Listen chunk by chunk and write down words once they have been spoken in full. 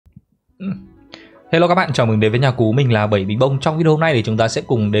Hello các bạn, chào mừng đến với nhà Cú, mình là Bình Bông. Trong video hôm nay thì chúng ta sẽ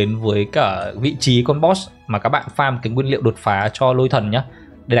cùng đến với cả vị trí con boss mà các bạn farm cái nguyên liệu đột phá cho lôi thần nhá.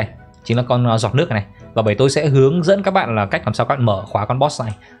 Đây này, chính là con giọt nước này. Và tôi sẽ hướng dẫn các bạn là cách làm sao các bạn mở khóa con boss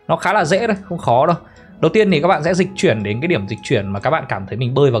này. Nó khá là dễ thôi, không khó đâu. Đầu tiên thì các bạn sẽ dịch chuyển đến cái điểm dịch chuyển mà các bạn cảm thấy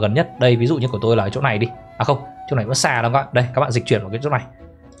mình bơi vào gần nhất. Đây, ví dụ như của tôi là chỗ này đi. À không, chỗ này nó xa lắm các bạn. Đây, các bạn dịch chuyển vào cái chỗ này.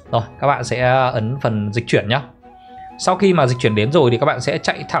 Rồi, các bạn sẽ ấn phần dịch chuyển nhá. Sau khi mà dịch chuyển đến rồi thì các bạn sẽ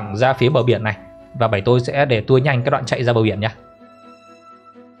chạy thẳng ra phía bờ biển này. Và tôi sẽ để tua nhanh cái đoạn chạy ra bờ biển nha.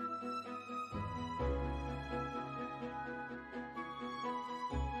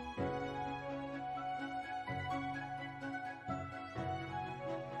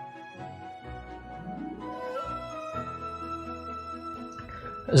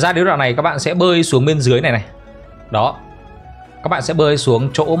 Ra đến đoạn này các bạn sẽ bơi xuống bên dưới này này. Đó. Các bạn sẽ bơi xuống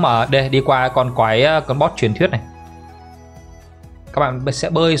chỗ mà đây, đi qua con boss truyền thuyết này. Các bạn sẽ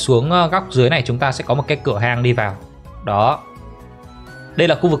bơi xuống góc dưới này, chúng ta sẽ có một cái cửa hang đi vào. Đó. Đây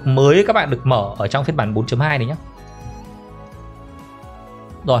là khu vực mới các bạn được mở ở trong phiên bản 4.2 này nhé.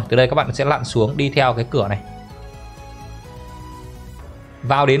 Rồi, từ đây các bạn sẽ lặn xuống đi theo cái cửa này.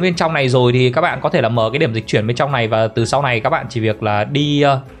 Vào đến bên trong này rồi thì các bạn có thể là mở cái điểm dịch chuyển bên trong này. Và từ sau này các bạn chỉ việc là đi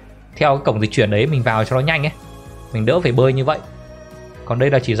theo cái cổng dịch chuyển đấy, mình vào cho nó nhanh ấy. Mình đỡ phải bơi như vậy. Còn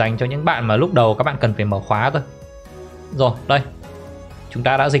đây là chỉ dành cho những bạn mà lúc đầu các bạn cần phải mở khóa thôi. Rồi, đây. Chúng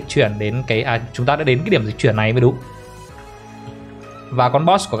ta đã dịch chuyển đến chúng ta đã đến cái điểm dịch chuyển này mới đúng. Và con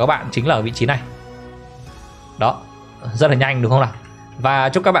boss của các bạn chính là ở vị trí này. Đó, rất là nhanh đúng không nào? Và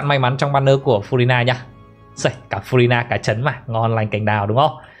chúc các bạn may mắn trong banner của Furina nha. Cả Furina cả trấn mà, ngon lành cành đào đúng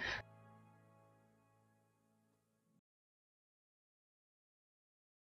không?